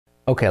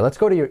Okay, let's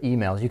go to your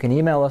emails. You can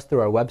email us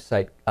through our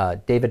website,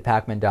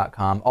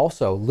 davidpakman.com.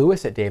 Also,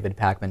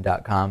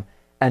 Lewis@davidpakman.com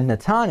and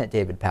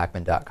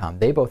Natan@davidpakman.com.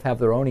 They both have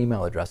their own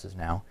email addresses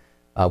now,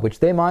 which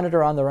they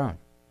monitor on their own.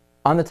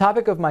 On the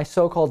topic of my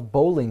so-called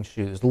bowling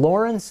shoes,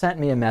 Lauren sent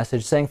me a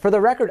message saying, for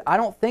the record, I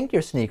don't think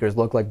your sneakers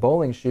look like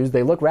bowling shoes.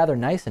 They look rather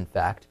nice, in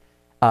fact.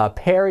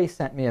 Perry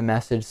sent me a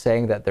message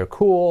saying that they're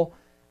cool,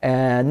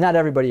 and not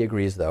everybody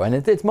agrees, though. And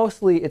it's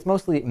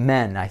mostly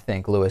men, I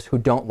think, Lewis, who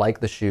don't like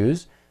the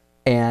shoes.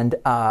 And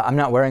I'm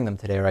not wearing them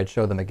today, or I'd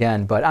show them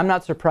again. But I'm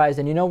not surprised.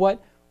 And you know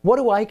what? What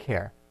do I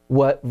care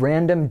what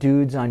random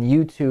dudes on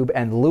YouTube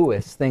and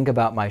Lewis think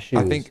about my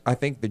shoes? I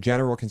think the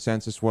general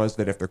consensus was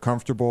that if they're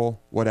comfortable,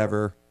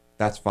 whatever,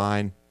 that's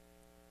fine.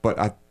 But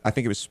I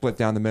think it was split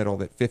down the middle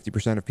that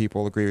 50% of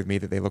people agree with me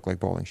that they look like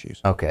bowling shoes.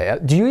 Okay.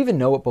 Do you even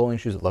know what bowling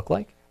shoes look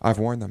like? I've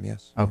worn them,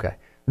 yes. Okay.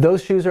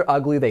 Those shoes are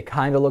ugly. They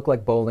kind of look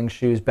like bowling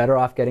shoes. Better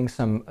off getting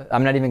some,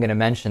 I'm not even going to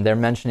mention, they're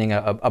mentioning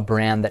a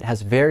brand that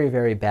has very,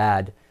 very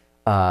bad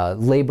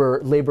labor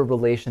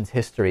relations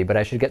history, but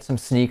I should get some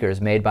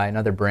sneakers made by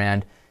another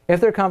brand. If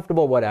they're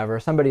comfortable, whatever.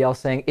 Somebody else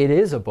saying it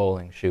is a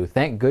bowling shoe.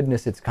 Thank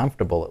goodness it's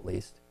comfortable at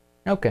least.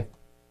 Okay.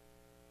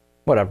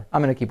 Whatever.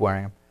 I'm going to keep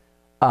wearing them.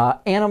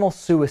 Animal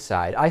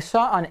suicide. I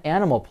saw on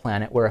Animal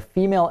Planet where a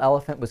female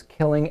elephant was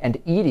killing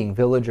and eating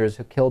villagers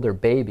who killed her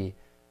baby.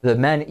 The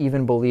men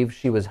even believed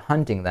she was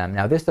hunting them.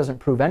 Now, this doesn't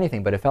prove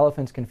anything, but if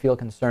elephants can feel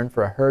concern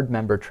for a herd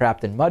member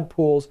trapped in mud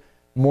pools,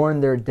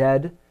 mourn their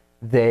dead,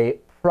 they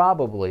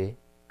probably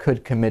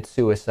could commit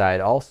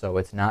suicide also.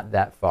 It's not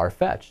that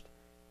far-fetched.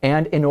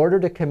 And in order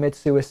to commit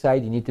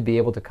suicide, you need to be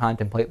able to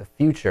contemplate the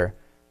future.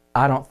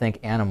 I don't think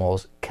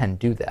animals can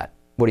do that.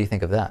 What do you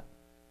think of that?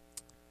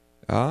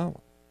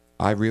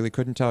 I really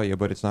couldn't tell you,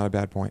 but it's not a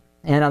bad point.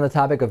 And on the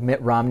topic of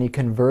Mitt Romney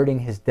converting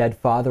his dead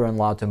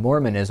father-in-law to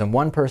Mormonism,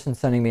 one person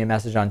sending me a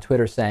message on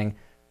Twitter saying,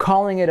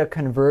 calling it a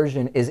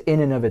conversion is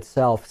in and of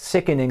itself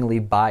sickeningly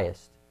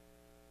biased.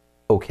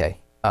 Okay.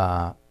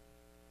 I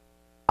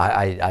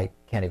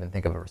can't even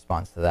think of a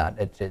response to that.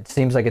 It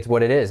seems like it's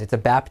what it is. It's a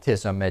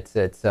baptism.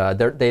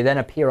 They then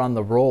appear on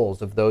the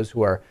rolls of those who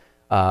they're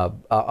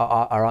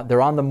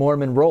on the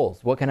Mormon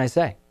rolls. What can I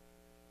say?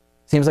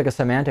 Seems like a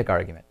semantic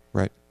argument.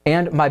 Right.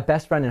 And my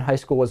best friend in high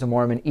school was a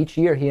Mormon. Each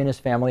year, he and his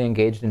family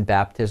engaged in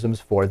baptisms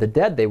for the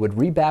dead. They would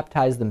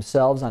rebaptize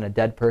themselves on a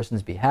dead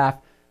person's behalf.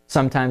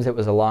 Sometimes it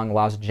was a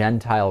long-lost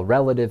Gentile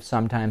relative,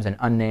 sometimes an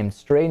unnamed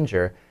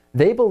stranger.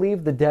 They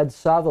believed the dead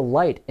saw the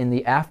light in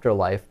the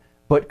afterlife,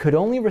 but could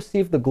only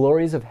receive the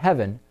glories of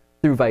heaven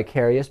through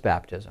vicarious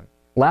baptism.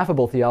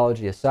 Laughable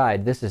theology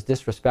aside, this is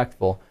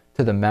disrespectful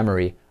to the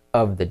memory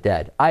of the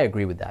dead. I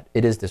agree with that.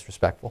 It is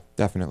disrespectful.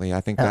 Definitely.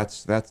 I think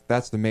that's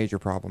the major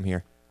problem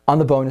here. On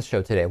the bonus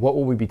show today, what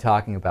will we be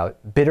talking about?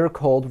 Bitter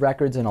cold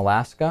records in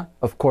Alaska?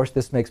 Of course,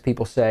 this makes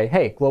people say,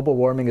 hey, global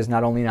warming is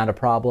not only not a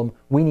problem,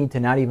 we need to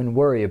not even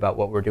worry about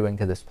what we're doing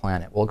to this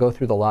planet. We'll go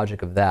through the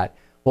logic of that.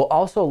 We'll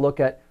also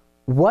look at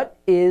what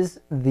is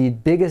the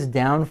biggest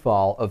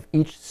downfall of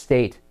each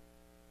state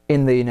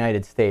in the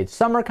United States.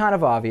 Some are kind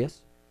of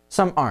obvious,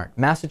 some aren't.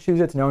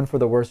 Massachusetts, known for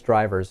the worst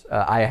drivers.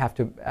 I have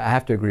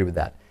to agree with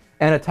that.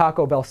 And a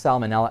Taco Bell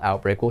salmonella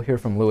outbreak. We'll hear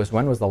from Lewis.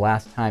 When was the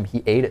last time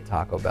he ate at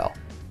Taco Bell?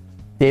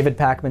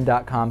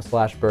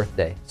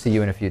 davidpakman.com/birthday. See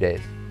you in a few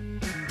days.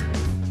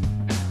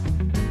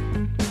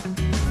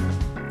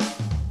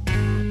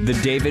 The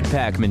David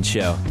Pakman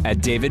Show at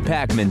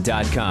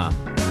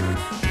davidpakman.com.